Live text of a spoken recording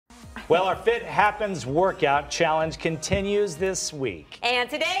Well, our Fit Happens workout challenge continues this week. And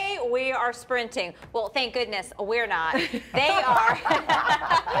today we are sprinting. Well, thank goodness we're not. They are.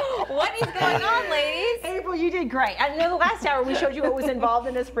 What is going on, ladies? April, you did great. I know the last hour we showed you what was involved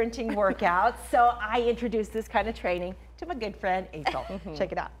in a sprinting workout, so I introduced this kind of training to my good friend April.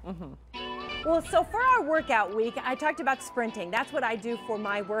 Check it out. Well, so for our workout week, I talked about sprinting. That's what I do for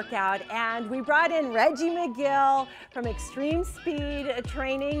my workout. And we brought in Reggie McGill from Extreme Speed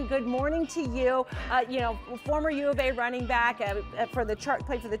Training. Good morning to you. Former U of A running back, played for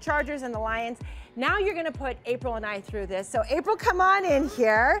the Chargers and the Lions. Now you're going to put April and I through this. So April, come on in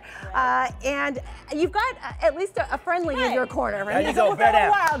here. And you've got at least a friendly in your corner. Right? There you go, bear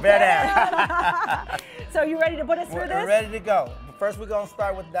down. So you ready to put us through this? We're ready to go. First, we're going to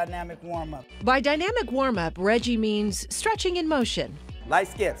start with dynamic warm-up. By dynamic warm-up, Reggie means stretching in motion. Light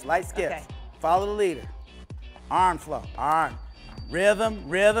skips, light skips. Okay. Follow the leader. Arm flow, arm. Rhythm,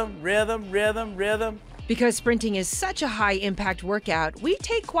 rhythm, rhythm, rhythm, rhythm. Because sprinting is such a high-impact workout, we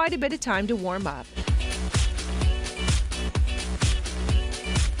take quite a bit of time to warm up.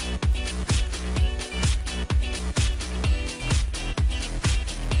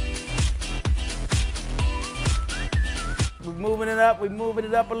 We're moving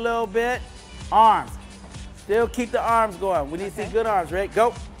it up a little bit. Arms. Still keep the arms going. We need to see good arms, Rick.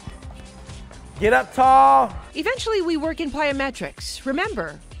 Go. Get up tall. Eventually, we work in plyometrics.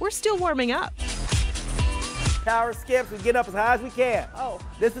 Remember, we're still warming up. Power skips. We get up as high as we can. Oh.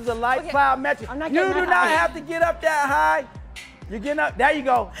 This is a light plyometric. I'm not you getting do that not high. have to get up that high. You're getting up. There you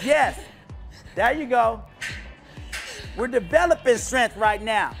go. Yes. There you go. We're developing strength right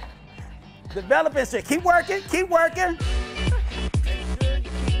now. Developing strength. Keep working. Keep working.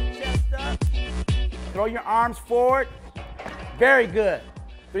 Throw your arms forward. Very good.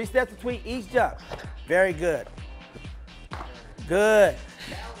 3 steps between each jump. Very good. Good.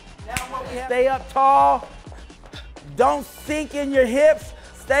 Now what we have, stay up tall. Don't sink in your hips.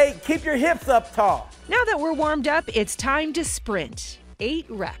 Keep your hips up tall. Now that we're warmed up, it's time to sprint. 8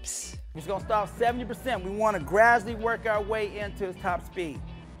 reps. We're just gonna start 70%. We wanna gradually work our way into top speed.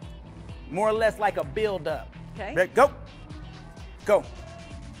 More or less like a build up. Okay. Ready? Go. Go.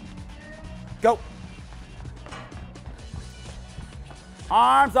 Go.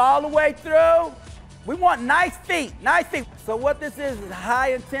 Arms all the way through. We want nice feet, nice feet. So what this is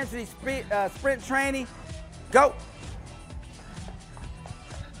high intensity sprint training. Go.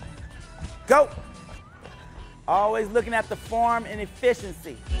 Go. Always looking at the form and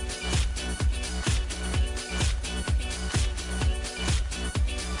efficiency.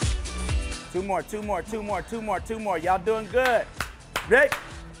 Two more, two more, two more, two more, two more. Y'all doing good. Ready?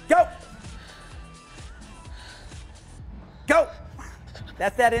 Go. Go.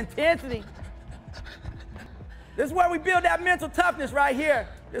 That's that intensity. This is where we build that mental toughness right here.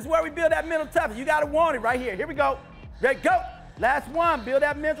 This is where we build that mental toughness. You gotta want it right here. Here we go. Ready? Go. Last one. Build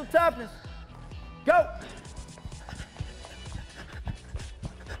that mental toughness. Go.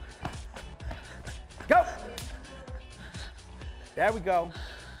 Go. There we go.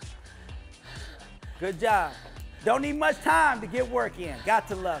 Good job. Don't need much time to get work in. Got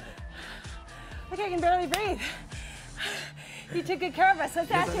to love it. I think I can barely breathe. You took good care of us. Let's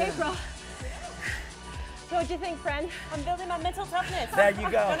ask April. So what'd you think, friend? I'm building my mental toughness. There you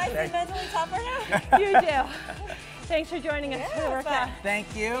go. Don't I feel mentally tougher now? You do. Thanks for joining us for the workout.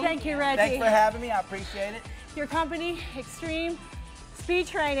 Thank you. Thank you, Reggie. Thanks for having me. I appreciate it. Your company, Extreme Speed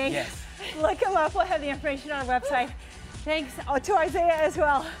Training. Yes. Look them up. We'll have the information on our website. Thanks to Isaiah as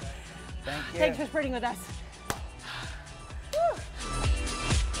well. Thank you. Thanks for sprinting with us.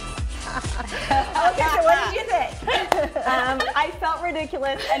 Okay, so what did you think? I felt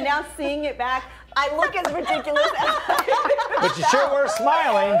ridiculous, and now seeing it back, I look as ridiculous as But you sure were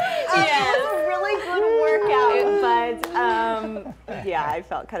smiling. It was a really good workout, but yeah, I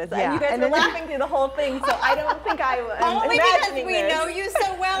felt kind of sad. Yeah. You guys were laughing through the whole thing, so I don't think I was Only because imagining we this. know you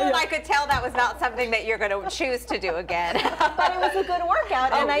so well, and I could tell that was not something that you're going to choose to do again. But it was a good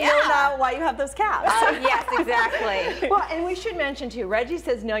workout, and I know now why you have those calves. Yes, exactly. Well, and we should mention too, Reggie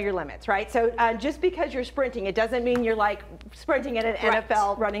says know your limits, right? So just because you're sprinting, it doesn't mean you're like sprinting at an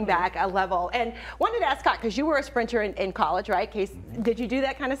NFL running back level. And wanted to ask Scott, because you were a sprinter in college, right? Did you do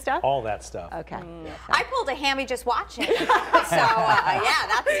that kind of stuff? All that stuff. Okay. I pulled a hammy just watching. So, yeah,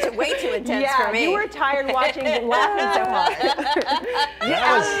 that's way too intense for me. You were tired watching and laughing so hard.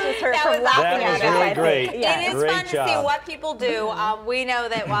 That was really great. It is Great fun job. to see what people do. We know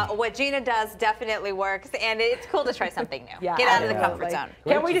that what Gina does definitely works, and it's cool to try something new. Yeah, Get out of the absolutely. comfort zone.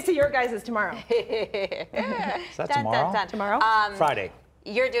 Can't wait to see your guys' tomorrow. Is that tomorrow? Tomorrow? Friday.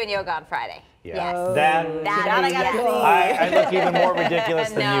 You're doing yoga on Friday. Yeah. Yes. That I gotta see. I look even more ridiculous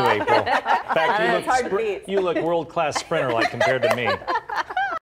than No. you, April. In fact, It's hard to beat. you look world-class sprinter like compared to me.